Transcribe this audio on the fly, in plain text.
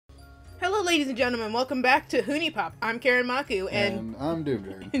Hello, ladies and gentlemen. Welcome back to Huniepop. I'm Karen Maku, and I'm Doom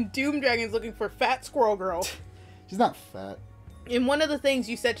Dragon. And Doom Dragon's looking for Fat Squirrel Girl. She's not fat. In one of the things,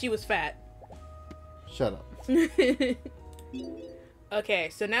 you said she was fat. Shut up. Okay,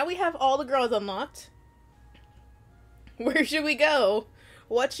 so now we have all the girls unlocked. Where should we go?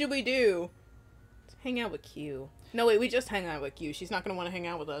 What should we do? Let's hang out with Q. No, wait, we just hang out with Q. She's not going to want to hang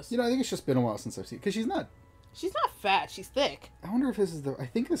out with us. You know, I think it's just been a while since I've seen... Because she's not... She's not fat. She's thick. I wonder if this is the... I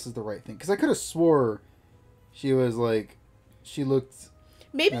think this is the right thing. Because I could have swore she was, like... She looked...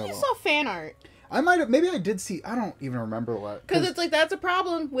 Maybe you saw fan art. I might have... Maybe I did see... I don't even remember what. Because it's like, that's a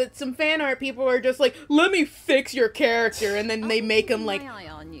problem with some fan art. People are just like, let me fix your character. And then they make them, like,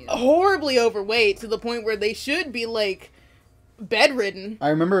 horribly overweight to the point where they should be, like... bedridden. I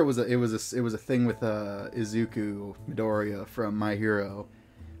remember it was a thing with Izuku Midoriya from My Hero,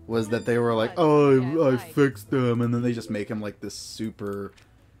 was that they were like, oh, I fixed them, and then they just make him like this super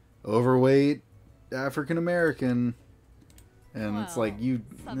overweight African American, and it's like, you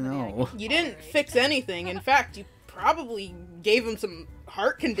didn't fix anything. In fact, you probably gave him some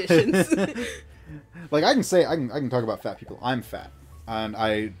heart conditions. Like, I can talk about fat people. I'm fat, and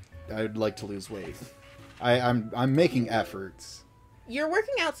I'd like to lose weight. I'm making efforts. You're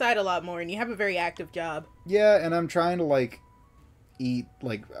working outside a lot more, and you have a very active job. Yeah, and I'm trying to eat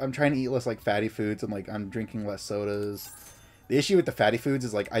less like fatty foods, and like I'm drinking less sodas. The issue with the fatty foods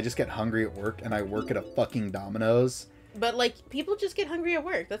is like I just get hungry at work, and I work at a fucking Domino's. But like people just get hungry at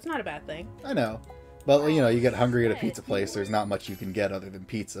work. That's not a bad thing. I know, but you know, you get hungry at a pizza place. There's not much you can get other than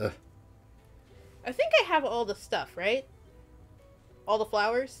pizza. I think I have all the stuff, right? All the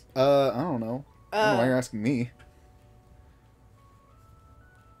flowers? I don't know. I don't know why you're asking me.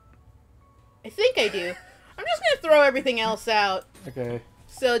 I think I do. I'm just gonna throw everything else out. Okay.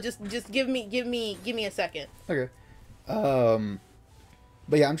 So just give me a second. Okay.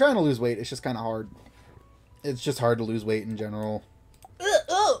 But yeah, I'm trying to lose weight. It's just kind of hard. It's just hard to lose weight in general. Did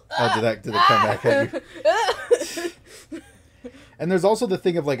it come back at you? And there's also the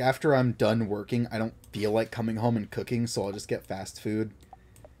thing of like, after I'm done working, I don't feel like coming home and cooking, so I'll just get fast food.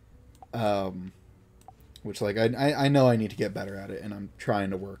 Which, like, I know I need to get better at it, and I'm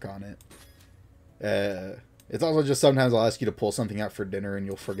trying to work on it. It's also just sometimes I'll ask you to pull something out for dinner, and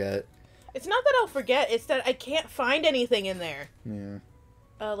you'll forget. It's not that I'll forget, it's that I can't find anything in there. Yeah.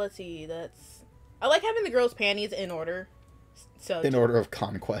 Let's see, I like having the girls' panties in order. So in order of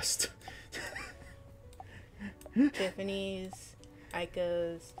conquest. Tiffany's,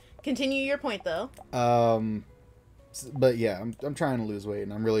 Aiko's. Continue your point, though. But yeah, I'm trying to lose weight,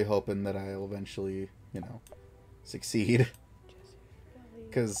 and I'm really hoping that I'll eventually, succeed.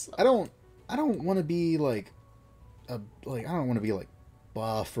 Because I don't want to be like I don't want to be like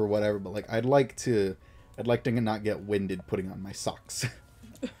buff or whatever, but like I'd like to not get winded putting on my socks.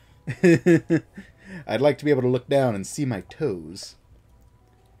 I'd like to be able to look down and see my toes.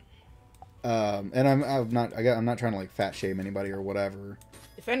 And I'm not trying to like fat shame anybody or whatever.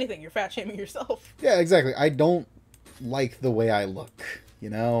 If anything, you're fat shaming yourself. Yeah, exactly. I don't like the way I look,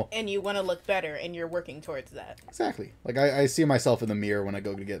 And you want to look better, and you're working towards that. Exactly. Like, I see myself in the mirror when I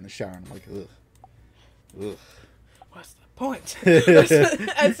go to get in the shower, and I'm like, ugh. Ugh. What's the point?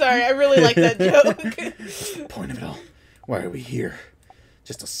 I'm sorry, I really like that joke. What's the point of it all? Why are we here?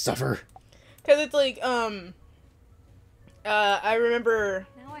 Just to suffer? Because it's like, I remember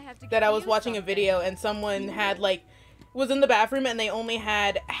that I was watching a video, and someone had, like, was in the bathroom, and they only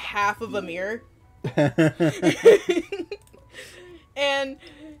had half of a mirror. And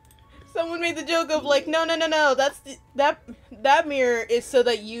someone made the joke of like, no, that mirror is so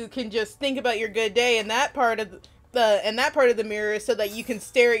that you can just think about your good day, and that part of the mirror is so that you can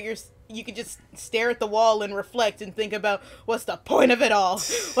you can just stare at the wall and reflect and think about what's the point of it all?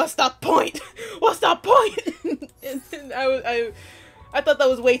 What's the point? What's the point? And I thought that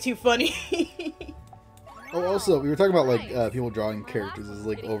was way too funny. Oh, also, we were talking about, like, people drawing characters as,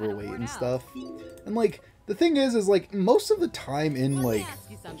 like, overweight and stuff. And, like, the thing is, like, most of the time in, like,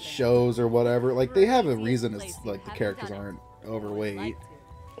 shows or whatever, like, they have a reason as, like, the characters aren't overweight.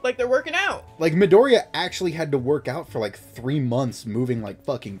 Like, they're working out. Like, Midoriya actually had to work out for, like, 3 months moving, like,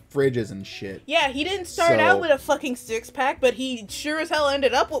 fucking fridges and shit. Yeah, he didn't start out with a fucking six-pack, but he sure as hell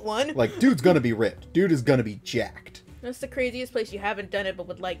ended up with one. Like, dude's gonna be ripped. Dude is gonna be jacked. That's the craziest place you haven't done it but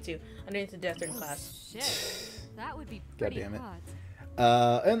would like to. Underneath the desk in class. Shit. That would be pretty God damn it. hot.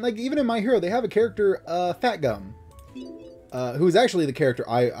 And like even in My Hero, they have a character, Fat Gum, who's actually the character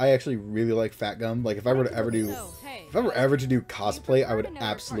I actually really like. Fat Gum. Like if I were to ever do cosplay, I would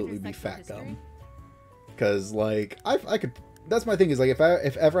absolutely be Fat Gum. Because like I could. That's my thing is like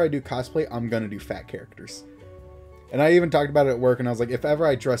if ever I do cosplay, I'm gonna do fat characters. And I even talked about it at work, and I was like, if ever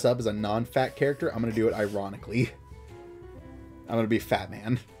I dress up as a non-fat character, I'm going to do it ironically. I'm going to be Fat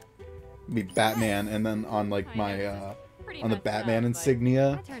Man. Be Batman, and then on like my on the Batman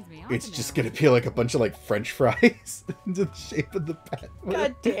insignia, it's just gonna be like a bunch of like French fries into the shape of the bat.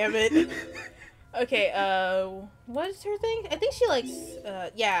 God damn it. Okay, what is her thing? I think she likes,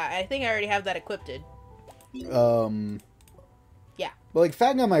 yeah, I think I already have that equipped. Yeah. But like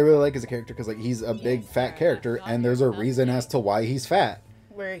Fat Gum I really like as a character because like he's a big fat character, and there's a reason as to why he's fat.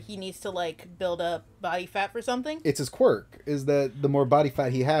 Where he needs to like build up body fat for something? It's his quirk, is that the more bbody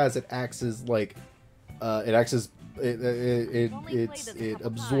fat he has, it acts as like, it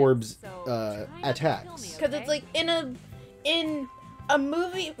absorbs attacks. Because it's like in a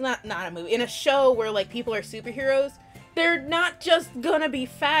movie, not a movie, in a show where like people are superheroes, they're not just gonna be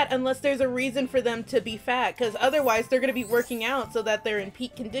fat unless there's a reason for them to be fat, because otherwise they're gonna be working out so that they're in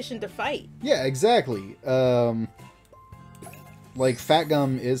peak condition to fight. Yeah, exactly. Like, Fat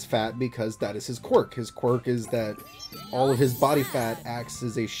Gum is fat because that is his quirk. His quirk is that all of his body fat acts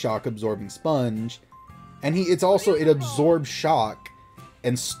as a shock-absorbing sponge. And it absorbs shock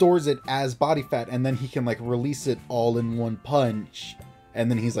and stores it as body fat, and then he can, like, release it all in one punch, and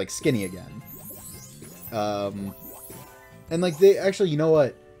then he's, like, skinny again. And, like, actually, you know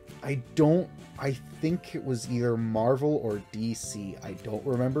what? I think it was either Marvel or DC. I don't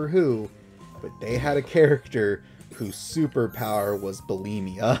remember who, but they had a character whose superpower was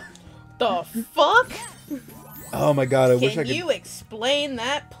bulimia. The fuck? Oh my god, I wish I could... Can you explain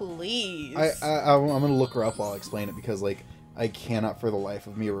that, please? I'm gonna look her up while I explain it, because, like, I cannot for the life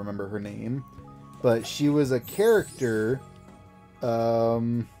of me remember her name. But she was a character... Oh,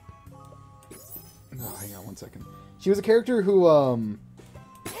 hang on one second. She was a character who, Oh,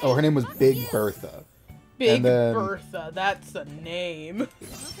 her name was Big Bertha. Big Bertha, that's a name.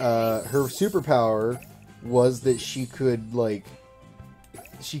 Her superpower was that she could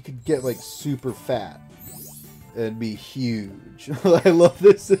get like super fat and be huge. I love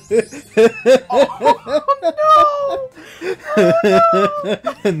this. Oh no! Oh, no!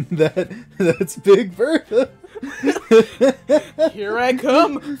 And that's Big Bertha. Here I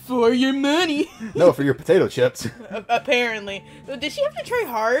come for your money. No, for your potato chips. Apparently. Did she have to try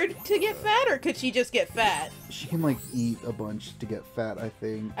hard to get fat, or could she just get fat? She can, like, eat a bunch to get fat, I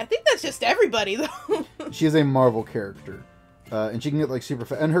think. I think that's just everybody, though. She is a Marvel character. And she can get, like, super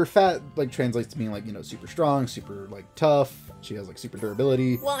fat. And her fat, like, translates to being, like, you know, super strong, super, like, tough. She has, like, super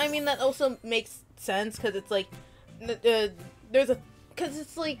durability. Well, I mean, that also makes sense, because it's, like, because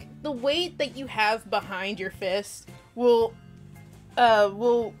it's like the weight that you have behind your fist will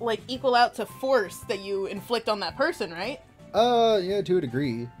like equal out to force that you inflict on that person, right? Yeah, to a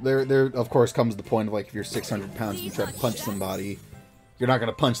degree. There of course comes the point of like if you're 600 pounds and you try to punch somebody, you're not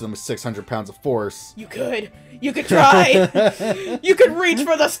gonna punch them with 600 pounds of force. You could try. You could reach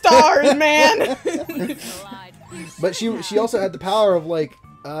for the stars, man. But she also had the power of like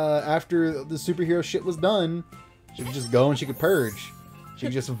after the superhero shit was done, she could just go and she could purge. She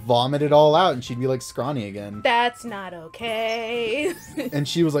could just vomit it all out and she'd be like scrawny again. That's not okay. And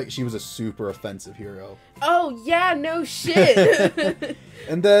she was a super offensive hero. Oh yeah, no shit.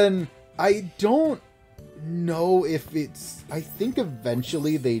 And then I don't know if it's... I think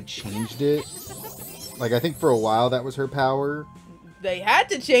eventually they changed it. Like, I think for a while that was her power. They had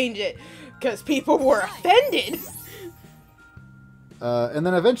to change it because people were offended. And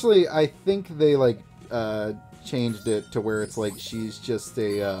then eventually I think they like changed it to where it's like she's just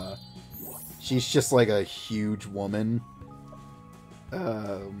like a huge woman.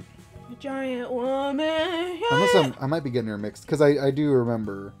 A giant woman. Unless I might be getting her mixed, because I do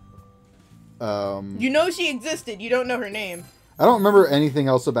remember. You know she existed. You don't know her name. I don't remember anything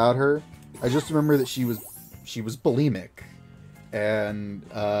else about her. I just remember that she was bulimic, and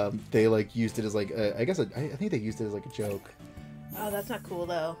they like used it as like I think they used it as like a joke. Oh, that's not cool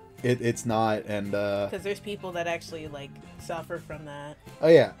though. It's not, and because there's people that actually like suffer from that. Oh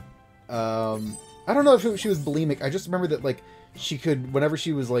yeah. I don't know if she was bulimic. I just remember that like she could, whenever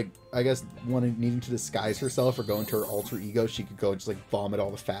she was like, I guess needing to disguise herself or go into her alter ego, she could go and just like vomit all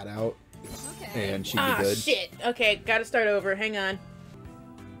the fat out, and she'd be good. Shit. Okay, gotta start over. Hang on.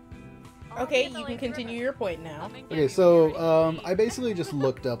 Okay, you can continue your point now. Okay, so I basically just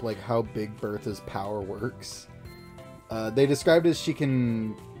looked up like how Big Bertha's power works. They described it as she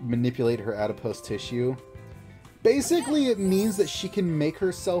can manipulate her adipose tissue. Basically, it means that she can make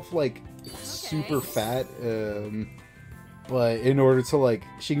herself like super fat, but in order to like,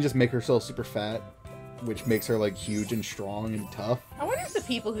 she can just make herself super fat, which makes her like huge and strong and tough. I wonder if the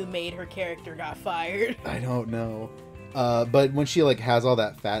people who made her character got fired. I don't know. But when she like has all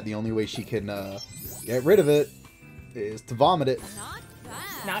that fat, the only way she can get rid of it is to vomit it. Not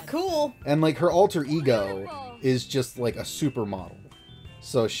bad. Not cool. And like her alter ego Wonderful. is just like a supermodel.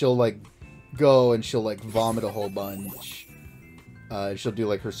 So she'll like go and she'll like vomit a whole bunch. She'll do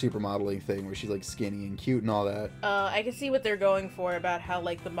like her supermodeling thing where she's like skinny and cute and all that. I can see what they're going for about how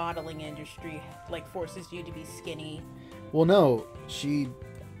like the modeling industry like forces you to be skinny. Well, no, she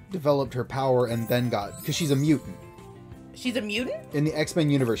developed her power and then because she's a mutant. She's a mutant? In the X-Men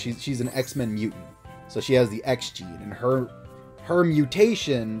universe, she's an X-Men mutant. So she has the X gene, and her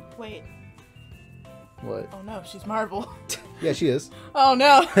mutation... Wait. What? Oh no, she's Marvel. Yeah, she is. Oh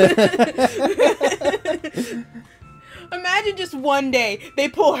no. Imagine just one day they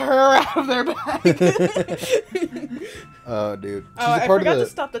pull her out of their bag. Oh, dude. I forgot to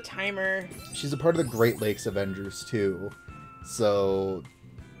stop the timer. She's a part of the Great Lakes Avengers, too. So...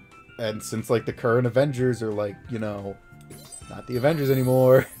 And since, like, the current Avengers are, like, you know... Not the Avengers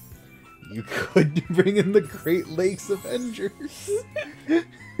anymore. You could bring in the Great Lakes Avengers.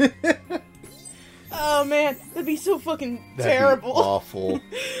 Oh man, that'd be so fucking That'd terrible. Be awful. It'd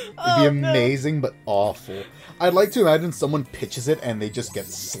Oh, be amazing, but awful. I'd like to imagine someone pitches it and they just get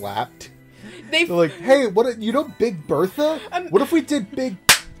slapped. They're like, hey, you know Big Bertha? What if we did Big...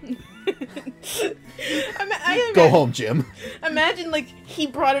 Go home, Jim. Imagine, like, he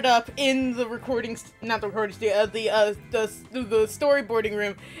brought it up in the not the recording studio, the storyboarding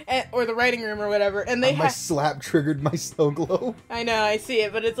room, or the writing room or whatever, and they my slap triggered my snow globe. I know, I see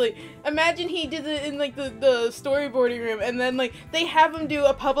it, but it's like, imagine he did it in, like, the storyboarding room, and then, like, they have him do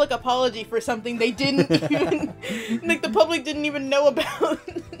a public apology for something they didn't even, like, the public didn't even know about.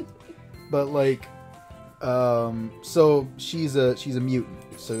 But, like, so she's a mutant.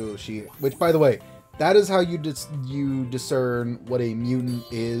 So which by the way, that is how you discern what a mutant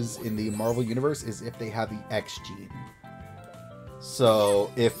is in the Marvel universe, is if they have the X gene.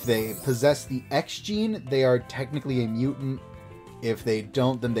 So if they possess the X gene, they are technically a mutant. If they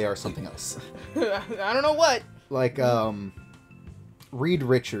don't, then they are something else. I don't know what. Like, Reed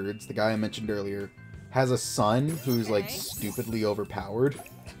Richards, the guy I mentioned earlier, has a son who's like stupidly overpowered.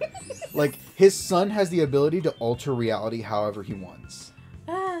 Like, his son has the ability to alter reality however he wants.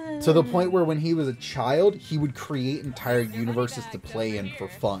 To the point where when he was a child, he would create entire universes to play in for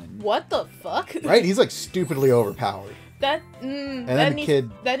fun. What the fuck? Right? He's like stupidly overpowered. That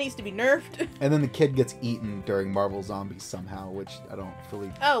needs to be nerfed. And then the kid gets eaten during Marvel Zombies somehow, which I don't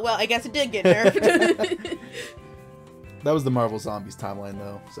fully... Oh, well, I guess it did get nerfed. That was the Marvel Zombies timeline,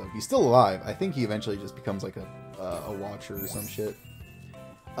 though. So he's still alive. I think he eventually just becomes like a watcher or some shit.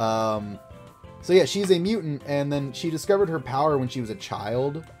 So yeah, she's a mutant, and then she discovered her power when she was a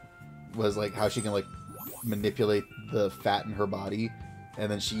child. Was like how she can like manipulate the fat in her body, and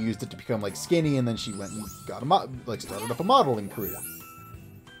then she used it to become like skinny, and then she went and got started up a modeling career.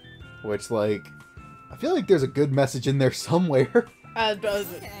 Which, like, I feel like there's a good message in there somewhere.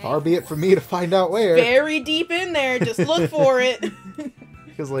 Far be it from me to find out where. Very deep in there. Just look for it.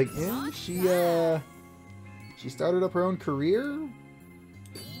 Because, like, yeah, she started up her own career.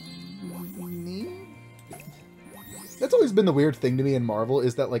 That's always been the weird thing to me in Marvel,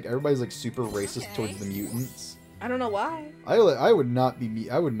 is that, like, everybody's like super racist towards the mutants. I don't know why. I would not be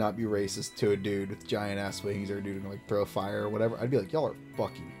racist to a dude with giant ass wings or a dude who can like throw fire or whatever. I'd be like, y'all are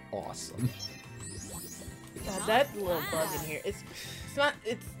fucking awesome. God, that little bug in here, it's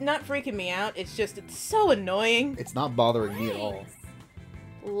not freaking me out. It's so annoying. It's not bothering me at all.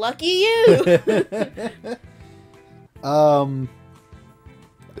 Lucky you.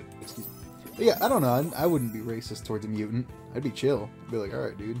 Yeah, I don't know. I wouldn't be racist towards a mutant. I'd be chill. I'd be like, all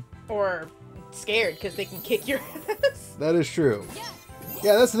right, dude. Or scared because they can kick your ass. That is true.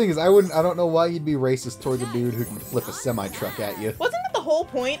 Yeah, that's the thing, is I don't know why you'd be racist towards a dude who can flip a semi-truck at you. Wasn't that the whole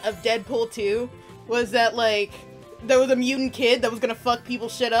point of Deadpool 2? Was that, like, there was a mutant kid that was gonna fuck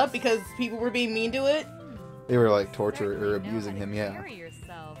people's shit up because people were being mean to it? They were like torturing or abusing him, yeah.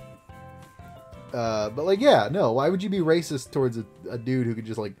 But like, yeah, no, why would you be racist towards a dude who could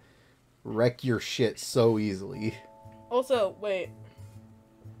just like wreck your shit so easily? Also, wait.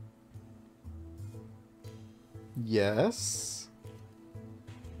 Yes?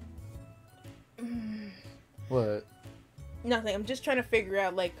 What? Nothing. I'm just trying to figure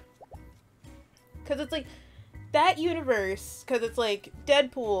out, like, because it's like that universe, because it's like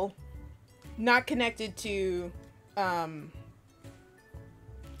Deadpool not connected to oh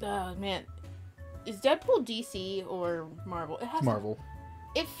man, is Deadpool DC or Marvel? It's Marvel.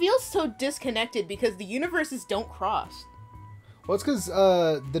 It feels so disconnected because the universes don't cross. Well, it's because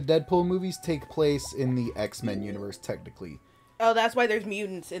the Deadpool movies take place in the X-Men universe, technically. Oh, that's why there's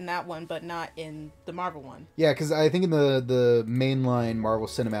mutants in that one, but not in the Marvel one. Yeah, because I think in the mainline Marvel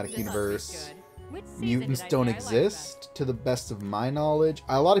Cinematic Universe, Which season mutants did I don't say I liked exist, to the best of my knowledge.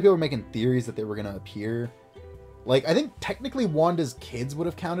 A lot of people are making theories that they were going to appear. Like, I think technically Wanda's kids would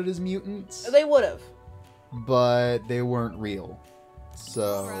have counted as mutants, They would have. but they weren't real.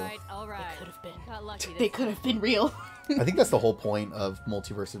 So, All right. Could have been. Got lucky. They could have been real. I think that's the whole point of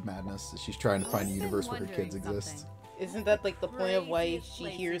Multiverse of Madness. Is she's trying to find a I've been universe where her kids wondering exist. Isn't that like the point of why Craziest she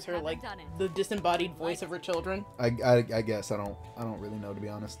places hears her haven't like done it. the disembodied voice of her children? I guess I don't really know, to be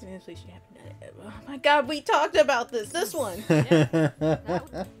honest. In this place she haven't done it. Oh my god, we talked about this. This one.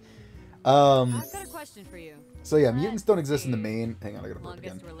 Um. I've got a question for you. So yeah, mutants don't Let's exist in the see. main. Hang on, I gotta put it again.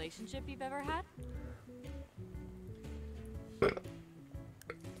 Longest relationship you've ever had?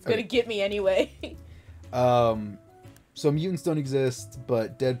 It's gonna get me anyway. So mutants don't exist,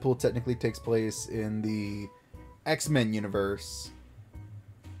 but Deadpool technically takes place in the X-Men universe,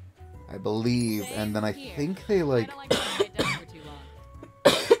 I believe, and then I Same here. think they like. I don't like to stay down for too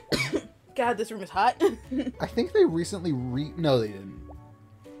long. God, this room is hot. I think they recently No, they didn't.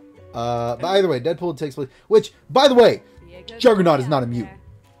 But either way, Deadpool takes place. Which, by the way, Be a good Juggernaut boy is not out a there.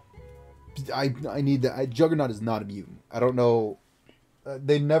 mutant. I need that. Juggernaut is not a mutant. I don't know.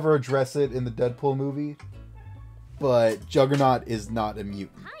 They never address it in the Deadpool movie, but Juggernaut is not a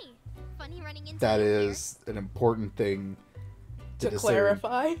mutant. Hi. Funny running into That you here. is an important thing to To discern.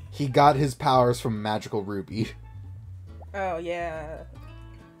 clarify. He got his powers from Magical Ruby. Oh yeah.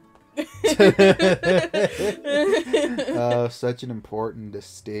 Such an important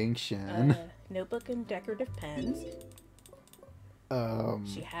distinction. Notebook and decorative pens.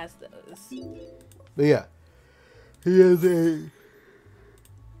 She has those. But yeah, he is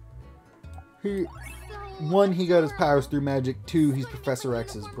he. One, he got his powers through magic. Two, he's Professor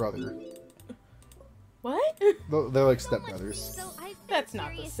X's brother. What? They're like stepbrothers. So I've been That's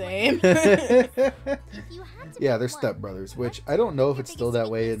not the serious. same. If you had to Yeah, pick they're one, stepbrothers, which what's I don't know if your it's still biggest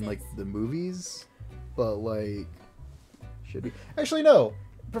that way in like weaknesses? the movies, but like should be. Actually, no.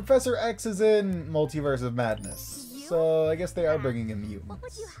 Professor X is in Multiverse of Madness, You? so I guess they are bringing in mutants. What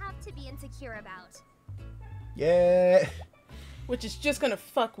would you have to be insecure about? Yeah, Which is just gonna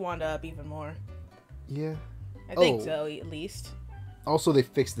fuck Wanda up even more. yeah. I think Oh. so, at least. Also, they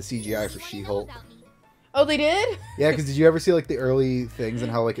fixed the CGI for What do you wanna know She-Hulk. about me? Oh, they did? Yeah, because did you ever see like the early things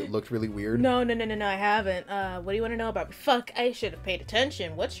and how like it looked really weird? No, I haven't. What do you want to know about me? Fuck, I should have paid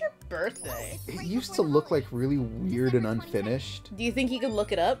attention. What's your birthday? It used to look like really weird and unfinished. Do you think you could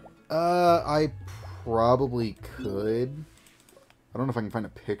look it up? I probably could. I don't know if I can find a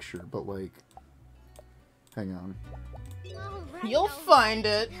picture, but like, hang on. Alright, You'll alright. find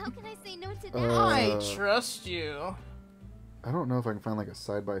it. How can I say no to that? I trust you. I don't know if I can find like a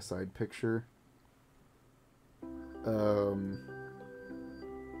side-by-side picture.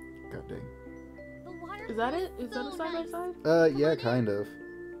 God dang. The water Is that is it? Is that a so side by nice. side? Yeah, kind of.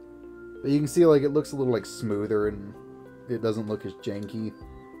 But you can see like it looks a little like smoother and it doesn't look as janky.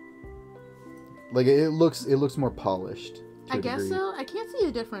 Like it looks more polished. To I a guess degree. so. I can't see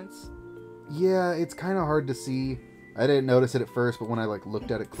a difference. Yeah, it's kind of hard to see. I didn't notice it at first, but when I like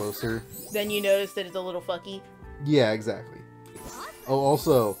looked at it closer, Then you notice that it's a little fucky. yeah, exactly. Oh,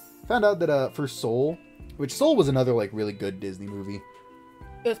 also found out that for Soul, which Soul was another like really good Disney movie.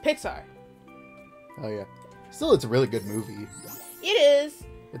 It was Pixar. Oh yeah, still it's a really good movie. It is.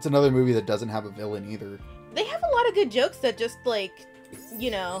 It's another movie that doesn't have a villain either. They have a lot of good jokes that just like,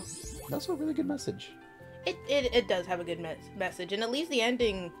 you know, That's a really good message. it does have a good message, and at least the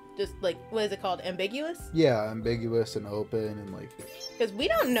ending just like, what is it called, ambiguous? Yeah, ambiguous and open and like. Because we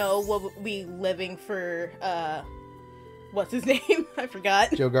don't know what we living for. What's his name? I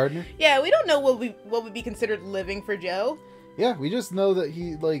forgot. Joe Gardner? Yeah, we don't know what would be considered living for Joe. Yeah, we just know that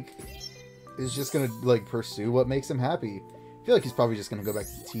he like is just gonna like pursue what makes him happy. I feel like he's probably just gonna go back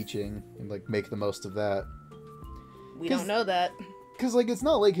to teaching and like make the most of that. We 'Cause- don't know that. Cause like it's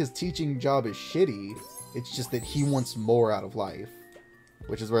not like his teaching job is shitty. It's just that he wants more out of life,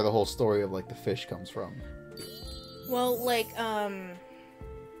 which is where the whole story of like the fish comes from. Well, like, I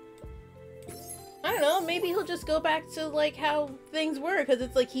don't know, maybe he'll just go back to, like, how things were, because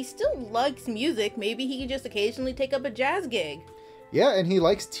it's like, he still likes music, maybe he can just occasionally take up a jazz gig. Yeah, and he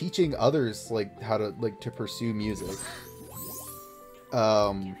likes teaching others like how to like to pursue music.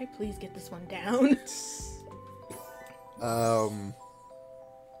 Can I please get this one down?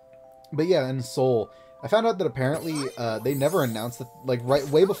 But yeah, in Soul, I found out that apparently they never announced it. Like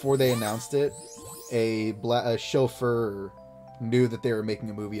way before they announced it, a chauffeur knew that they were making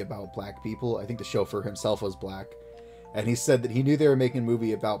a movie about black people. I think the chauffeur himself was black, and he said that he knew they were making a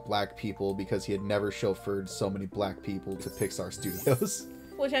movie about black people because he had never chauffeured so many black people to Pixar Studios.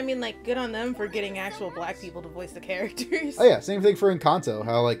 Which, I mean, like, good on them for getting actual black people to voice the characters. Oh yeah, same thing for Encanto.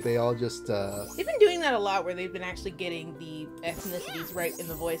 How like they all just They've been doing that a lot, where they've been actually getting the ethnicities right in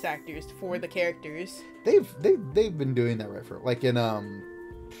the voice actors for the characters. they've been doing that right for like in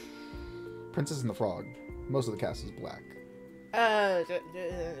Princess and the Frog. Most of the cast is black. I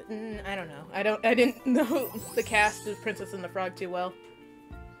don't know. I didn't know the cast of Princess and the Frog too well.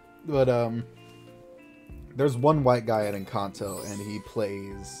 But there's one white guy at Encanto, and he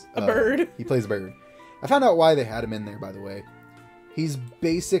plays A bird. He plays a bird. I found out why they had him in there, by the way. He's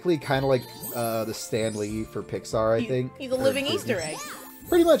basically kind of like the Stan Lee for Pixar, I think. He's a Or living Disney. Easter egg.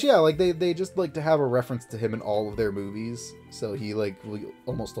 Pretty much, yeah. Like they just like to have a reference to him in all of their movies, so he like will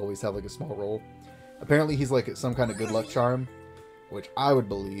almost always have like a small role. Apparently, he's like some kind of good luck charm, which I would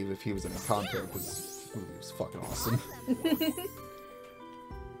believe if he was in Encanto, because the movie was fucking awesome.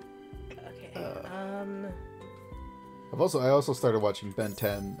 Okay. I also started watching Ben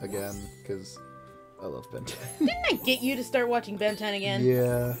 10 again because I love Ben 10. Didn't I get you to start watching Ben 10 again?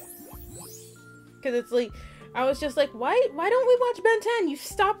 Yeah. Because it's like, I was just like, why don't we watch Ben 10? You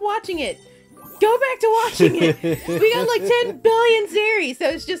stop watching it. Go back to watching it. We got like 10 billion series, so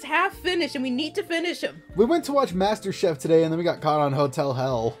it's just half finished, and we need to finish them. We went to watch MasterChef today, and then we got caught on Hotel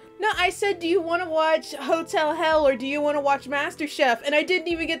Hell. No, I said, do you want to watch Hotel Hell or do you want to watch MasterChef? And I didn't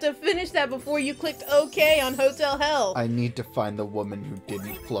even get to finish that before you clicked OK on Hotel Hell. I need to find the woman who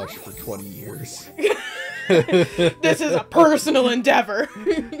didn't flush for 20 years. This is a personal endeavor.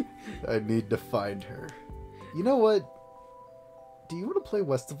 I need to find her. You know what? Do you want to play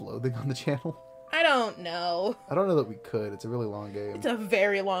West of Loathing on the channel? I don't know. I don't know that we could. It's a really long game. It's a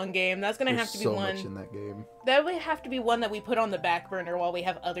very long game. That's gonna have to be so one. much in that game. That would have to be one that we put on the back burner while we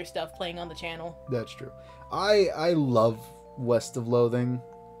have other stuff playing on the channel. That's true. I love West of Loathing.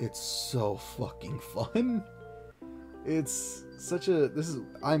 It's so fucking fun. It's such a...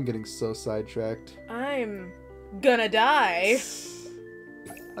 I'm getting so sidetracked. I'm gonna die.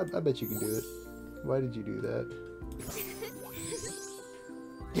 I bet you can do it. Why did you do that?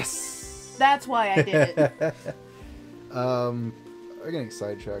 Yes! That's why I did it. I'm getting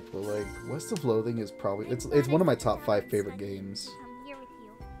sidetracked, but like West of Loathing is probably it's one of my top 5 favorite games. I'm here with you.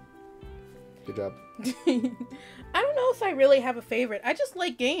 Good job. I don't know if I really have a favorite. I just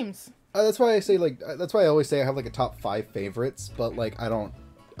like games. That's why I say that's why I always say I have like a top 5 favorites, but like I don't.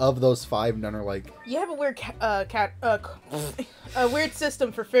 Of those 5, none are like. You have a weird a weird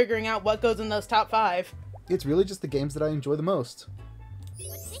system for figuring out what goes in those top 5. It's really just the games that I enjoy the most.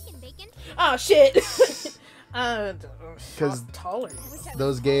 What's bacon, bacon? Oh shit. Because taller.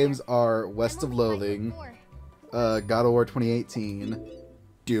 those games are West of Loathing, God of War 2018,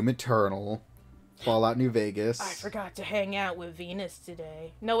 Doom Eternal, Fallout New Vegas. I forgot to hang out with Venus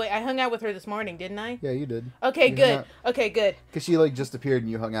today. No, wait, I hung out with her this morning, didn't I? Yeah, you did. Okay, You hung good. out- Okay, good. Because she like just appeared and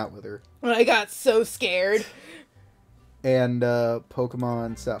you hung out with her. I got so scared. And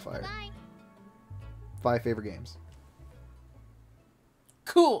Pokemon Sapphire. Bye. 5 favorite games.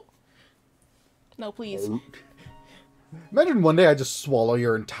 Cool. No, please. Imagine one day I just swallow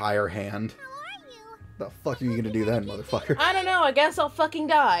your entire hand. How are you? The fuck are you gonna do then, motherfucker? I don't know. I guess I'll fucking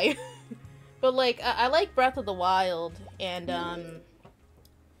die. But like, I like Breath of the Wild, and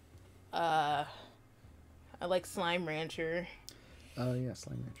I like Slime Rancher. Yeah,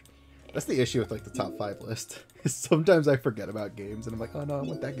 Slime Rancher. That's the issue with like the top 5 list. Sometimes I forget about games and I'm like, oh no, I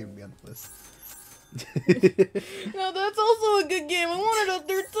want that game to be on the list. No, that's also a good game. I want it up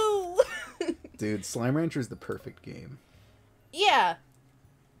there too. Dude, Slime Rancher is the perfect game. Yeah.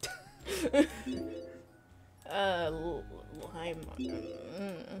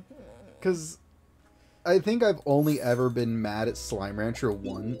 Because I think I've only ever been mad at Slime Rancher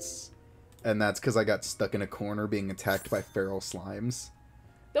once, and that's because I got stuck in a corner being attacked by feral slimes.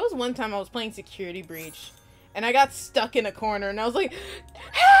 There was one time I was playing Security Breach, and I got stuck in a corner, and I was like,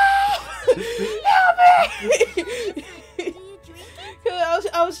 "Help! Help me!" Do you drink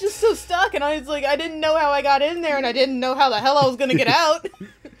it? I was just so stuck, and I was like, I didn't know how I got in there, and I didn't know how the hell I was gonna get out.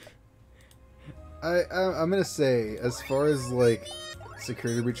 I'm gonna say, as far as like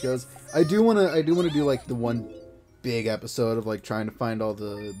Security Breach goes, I do wanna do like the one big episode of like trying to find all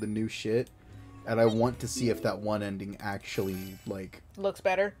the new shit, and I want to see if that one ending actually Looks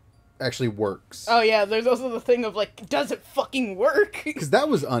better. actually works. Oh yeah, there's also the thing of like, does it fucking work? Because that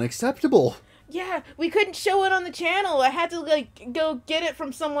was unacceptable. Yeah, we couldn't show it on the channel. I had to like go get it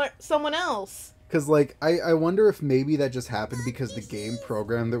from someone else. Because, like, I wonder if maybe that just happened because the game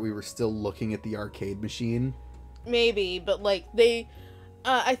programmed that we were still looking at the arcade machine. Maybe, but like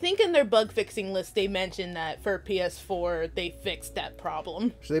I think in their bug fixing list they mentioned that for PS4 they fixed that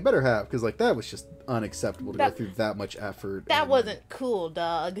problem. Which they better have, because like that was just unacceptable to go That- through that much effort. That and- wasn't cool,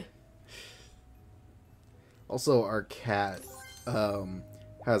 dog. Also, our cat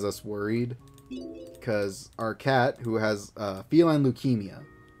has us worried because our cat, who has feline leukemia,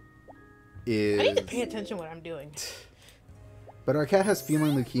 is. I need to pay attention to what I'm doing. But our cat has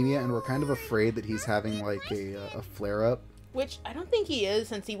feline leukemia, and we're kind of afraid that he's having like a flare up. Which I don't think he is,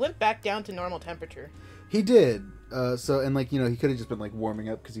 since he went back down to normal temperature. He did. And like, you know, he could have just been like warming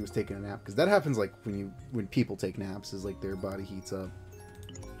up because he was taking a nap. Because that happens like when people take naps, is like their body heats up.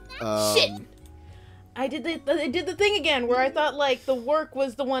 Shit! I did the thing again where I thought like the work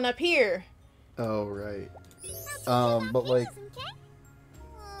was the one up here. Oh right. But like,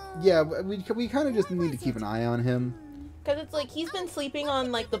 yeah, we kind of just need to keep an eye on him. Because it's like he's been sleeping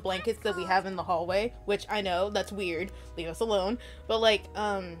on like the blankets that we have in the hallway, which I know that's weird. Leave us alone. But like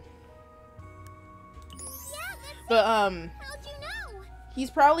How'd you know?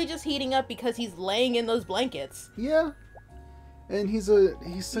 he's probably just heating up because he's laying in those blankets. Yeah. And he's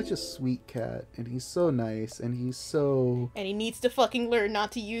such a sweet cat, and he's so nice, and And he needs to fucking learn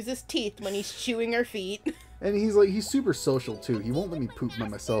not to use his teeth when he's chewing our feet. and he's super social too. He won't let me poop by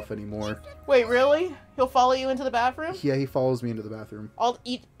myself anymore. Wait, really? He'll follow you into the bathroom? Yeah, he follows me into the bathroom.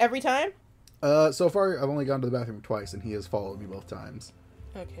 Every time? So far I've only gone to the bathroom twice, and he has followed me both times.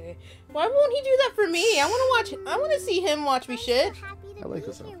 Okay. Why won't he do that for me? I want to see him watch me shit. I like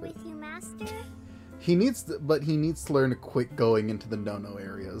this outfit. With you, Master. He needs to learn to quit going into the no-no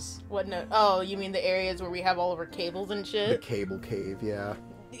areas. What no? Oh, you mean the areas where we have all of our cables and The shit? cable cave, yeah.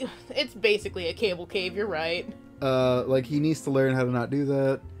 It's basically a cable cave, you're right. Like he needs to learn how to not do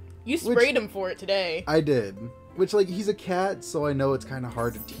that. You sprayed him for it today. I did. Which, like, he's a cat, so I know it's kind of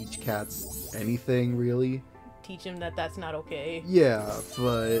hard to teach cats anything, really. Teach him that that's not okay. Yeah,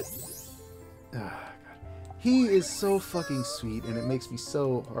 but... God. He is so fucking sweet, and it makes me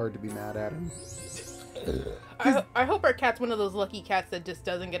so hard to be mad at him. I hope our cat's one of those lucky cats that just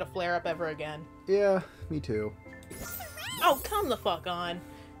doesn't get a flare-up ever again. Yeah, me too. Oh, come the fuck on.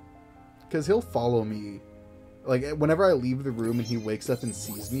 Because he'll follow me. Like, whenever I leave the room and he wakes up and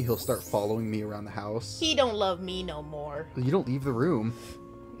sees me, he'll start following me around the house. He don't love me no more. You don't leave the room.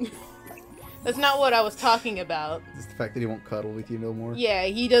 That's not what I was talking about. It's the fact that he won't cuddle with you no more. Yeah,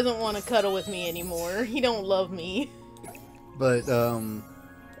 he doesn't want to cuddle with me anymore. He don't love me. But,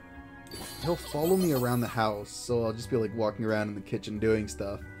 he'll follow me around the house, so I'll just be, like, walking around in the kitchen doing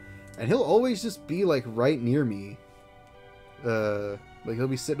stuff. And he'll always just be, like, right near me. Like, he'll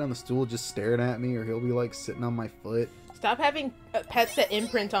be sitting on the stool just staring at me, or he'll be, like, sitting on my foot. Stop having pets that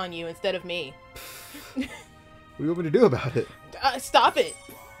imprint on you instead of me. What do you want me to do about it? Stop it.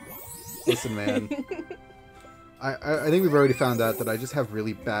 Listen, man. I think we've already found out that I just have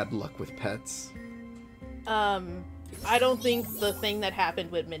really bad luck with pets. I don't think the thing that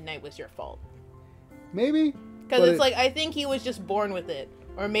happened with Midnight was your fault. Maybe? Because it's like, I think he was just born with it.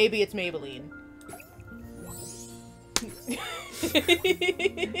 Or maybe it's Maybelline.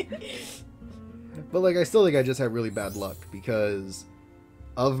 But, like, I still think I just have really bad luck, because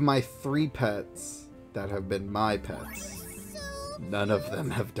of my 3 pets that have been my pets, none of them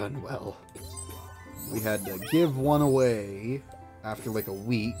have done well. We had to give one away after, like, a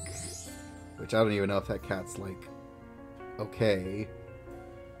week, which I don't even know if that cat's, like, okay.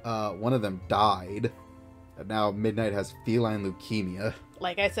 One of them died, and now Midnight has feline leukemia.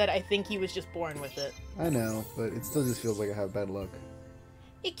 Like I said, I think he was just born with it. I know, but it still just feels like I have bad luck.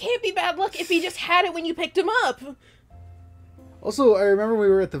 It can't be bad luck if he just had it when you picked him up. Also, I remember we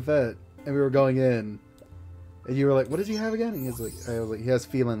were at the vet, and we were going in, and you were like, what does he have again? And I was like, he has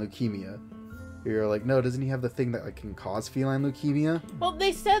feline leukemia. You were like, no, doesn't he have the thing that, like, can cause feline leukemia? Well,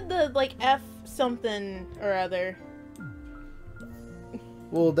 they said the, like, F something or other.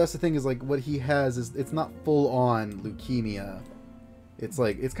 Well, that's the thing, is, like, what he has is, it's not full-on leukemia. It's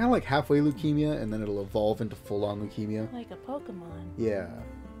like, it's kind of like halfway leukemia, and then it'll evolve into full-on leukemia. Like a Pokemon. Yeah.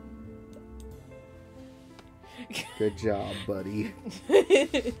 Good job, buddy.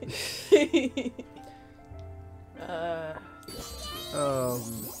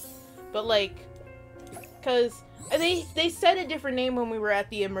 But, like, because they said a different name when we were at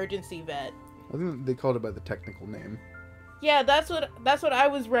the emergency vet. I think they called it by the technical name. Yeah, that's what I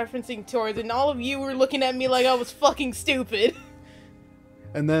was referencing towards, and all of you were looking at me like I was fucking stupid.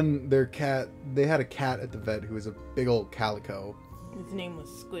 And then their cat, they had a cat at the vet who was a big old calico. His name was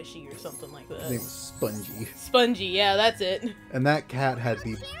Squishy or something like that. His name was Spongy. Spongy, yeah, that's it. And that cat had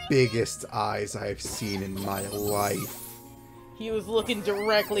the biggest eyes I've seen in my life. He was looking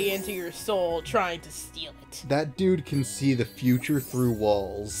directly into your soul, trying to steal it. That dude can see the future through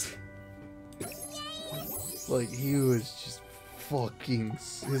walls. Like, he was just fucking...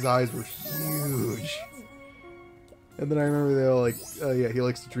 His eyes were huge. And then I remember they were like, oh yeah, he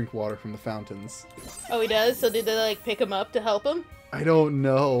likes to drink water from the fountains. Oh, he does? So did they, like, pick him up to help him? I don't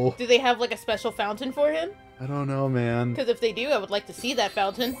know. Do they have, like, a special fountain for him? I don't know, man. Because if they do, I would like to see that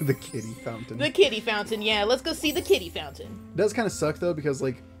fountain. The kitty fountain. The kitty fountain, yeah. Let's go see the kitty fountain. It does kind of suck, though, because,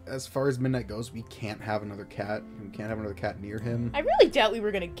 like, as far as Midnight goes, we can't have another cat. We can't have another cat near him. I really doubt we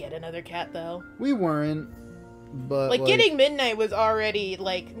were going to get another cat, though. We weren't, but, like, getting Midnight was already,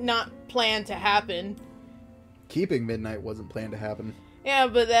 like, not planned to happen. Keeping Midnight wasn't planned to happen. Yeah,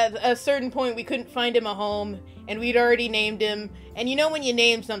 but at a certain point, we couldn't find him a home, and we'd already named him. And you know when you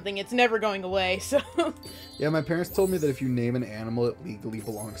name something, it's never going away, so... Yeah, my parents told me that if you name an animal, it legally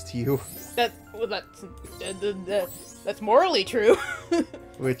belongs to you. That's morally true.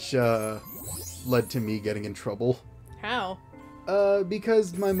 Which, led to me getting in trouble. How?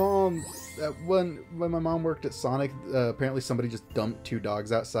 Because my mom... when my mom worked at Sonic, apparently somebody just dumped 2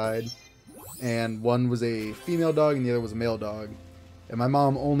 dogs outside. And one was a female dog and the other was a male dog. And my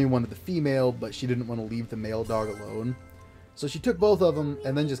mom only wanted the female, but she didn't want to leave the male dog alone. So she took both of them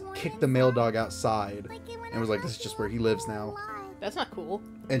and then just kicked the male dog outside. And was like, this is just where he lives now. That's not cool.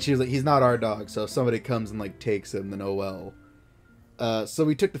 And she was like, he's not our dog, so if somebody comes and, like, takes him, then oh well. So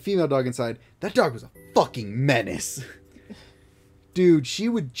we took the female dog inside. That dog was a fucking menace. Dude, she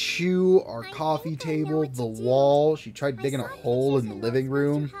would chew our coffee table, the wall. She tried digging a hole in the living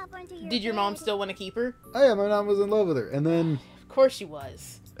room. Did your mom still want to keep her? Oh yeah, my mom was in love with her. And then... Of course she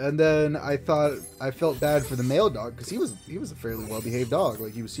was. And then I felt bad for the male dog, because he was a fairly well-behaved dog.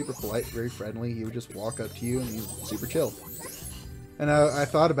 Like, he was super polite, very friendly. He would just walk up to you, and he was super chill. And I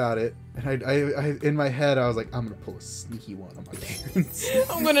thought about it, and I in my head, I was like, I'm going to pull a sneaky one on my parents.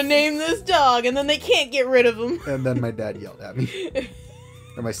 I'm going to name this dog, and then they can't get rid of him. And then my dad yelled at me.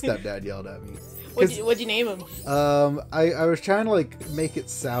 Or my stepdad yelled at me. What'd you name him? I was trying to, like, make it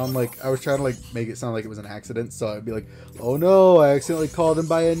sound like it was an accident, so I'd be like, oh no, I accidentally called him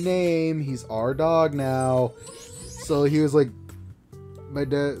by a name, he's our dog now. So he was like, my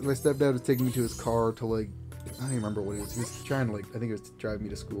stepdad was taking me to his car to, like, I don't even remember what he was trying to, like, I think it was to drive me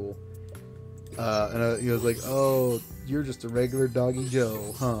to school. He was like, oh, you're just a regular doggy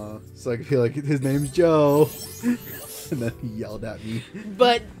Joe, huh? So I could feel like his name's Joe. And then he yelled at me.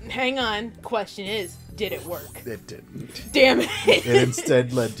 But, hang on, question is, did it work? It didn't. Damn it! It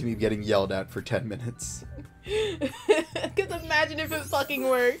instead led to me getting yelled at for 10 minutes. Because imagine if it fucking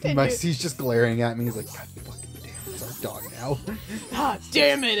worked. He's just glaring at me, he's like, God fucking damn, it's our dog now. Ah,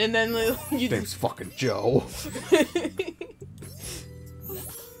 damn it, and then you... His name's fucking Joe.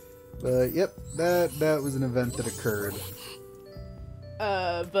 But, yep, that was an event that occurred.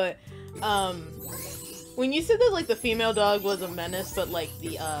 When you said that, like, the female dog was a menace, but, like,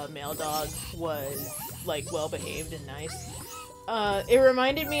 the, male dog was, like, well-behaved and nice, it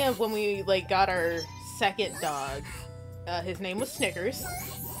reminded me of when we, like, got our second dog. His name was Snickers.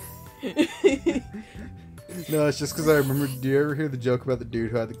 No, it's just because I remember, do you ever hear the joke about the dude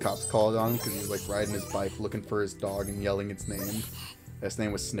who had the cops called on him because he was, like, riding his bike looking for his dog and yelling its name? His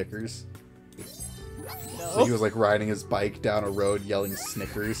name was Snickers. No. So he was, like, riding his bike down a road yelling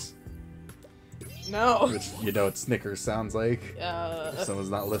Snickers. No. Which, you know what Snickers sounds like. If someone's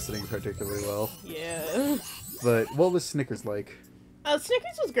not listening particularly well. Yeah. But what was Snickers like?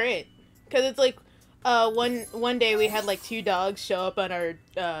 Snickers was great. Because it's like, one day we had like 2 dogs show up on our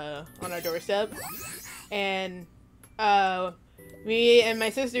doorstep. And, me and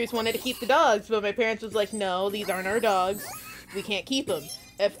my sisters wanted to keep the dogs, but my parents was like, no, these aren't our dogs. We can't keep them.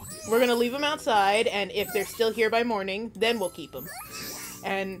 If we're gonna leave them outside, and if they're still here by morning, then we'll keep them.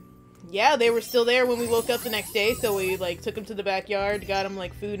 And yeah, they were still there when we woke up the next day, so we, like, took them to the backyard, got them,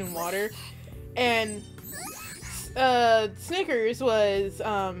 like, food and water. And, Snickers was,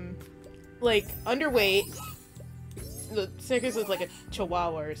 like, underweight. Snickers was, like, a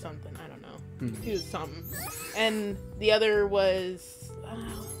chihuahua or something. I don't know. He was something. And the other was, I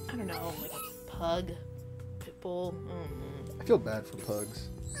don't know, like a pug, pit bull. I don't know. I feel bad for pugs.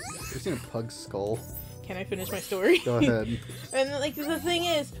 Have you seen a pug's skull? Can I finish my story? Go ahead. And, like, the thing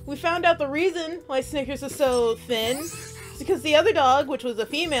is, we found out the reason why Snickers was so thin is because the other dog, which was a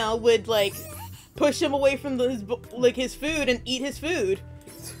female, would, like, push him away from his food and eat his food.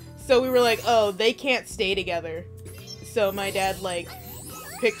 So we were like, oh, they can't stay together. So my dad, like,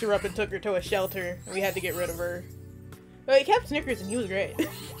 picked her up and took her to a shelter, and we had to get rid of her. But he kept Snickers, and he was great.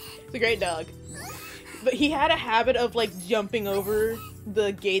 He's a great dog. But he had a habit of, like, jumping over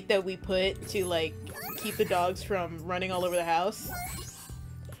the gate that we put to, like, keep the dogs from running all over the house.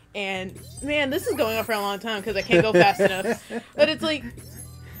 And man, this is going on for a long time because I can't go fast enough. But it's like,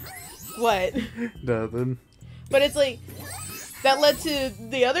 what? Nothing. But it's like, that led to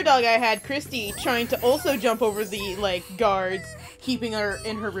the other dog I had, Christy, trying to also jump over the, like, guards, keeping her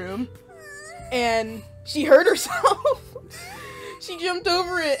in her room. And she hurt herself. She jumped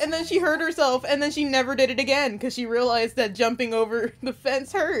over it, and then she hurt herself, and then she never did it again, because she realized that jumping over the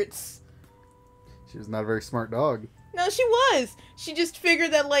fence hurts. She was not a very smart dog. No, she was. She just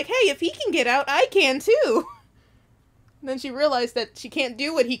figured that, like, hey, if he can get out, I can too. And then she realized that she can't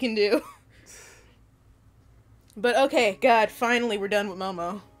do what he can do. But okay, God, finally we're done with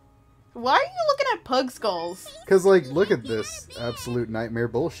Momo. Why are you looking at pug skulls? Because, like, look at this absolute nightmare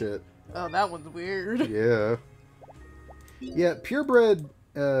bullshit. Oh, that one's weird. Yeah. Yeah, purebred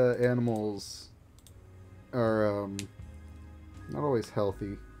animals are not always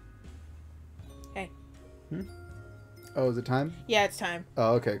healthy. Hey. Oh, is it time? Yeah, it's time.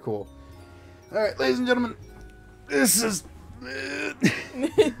 Oh, okay, cool. Alright, ladies and gentlemen, this is... Ladies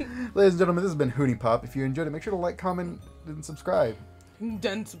and gentlemen, this has been Huniepop. If you enjoyed it, make sure to like, comment, and subscribe.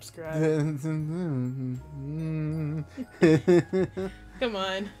 Done subscribe. Come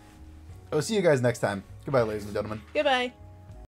on. I'll see you guys next time. Goodbye, ladies and gentlemen. Goodbye.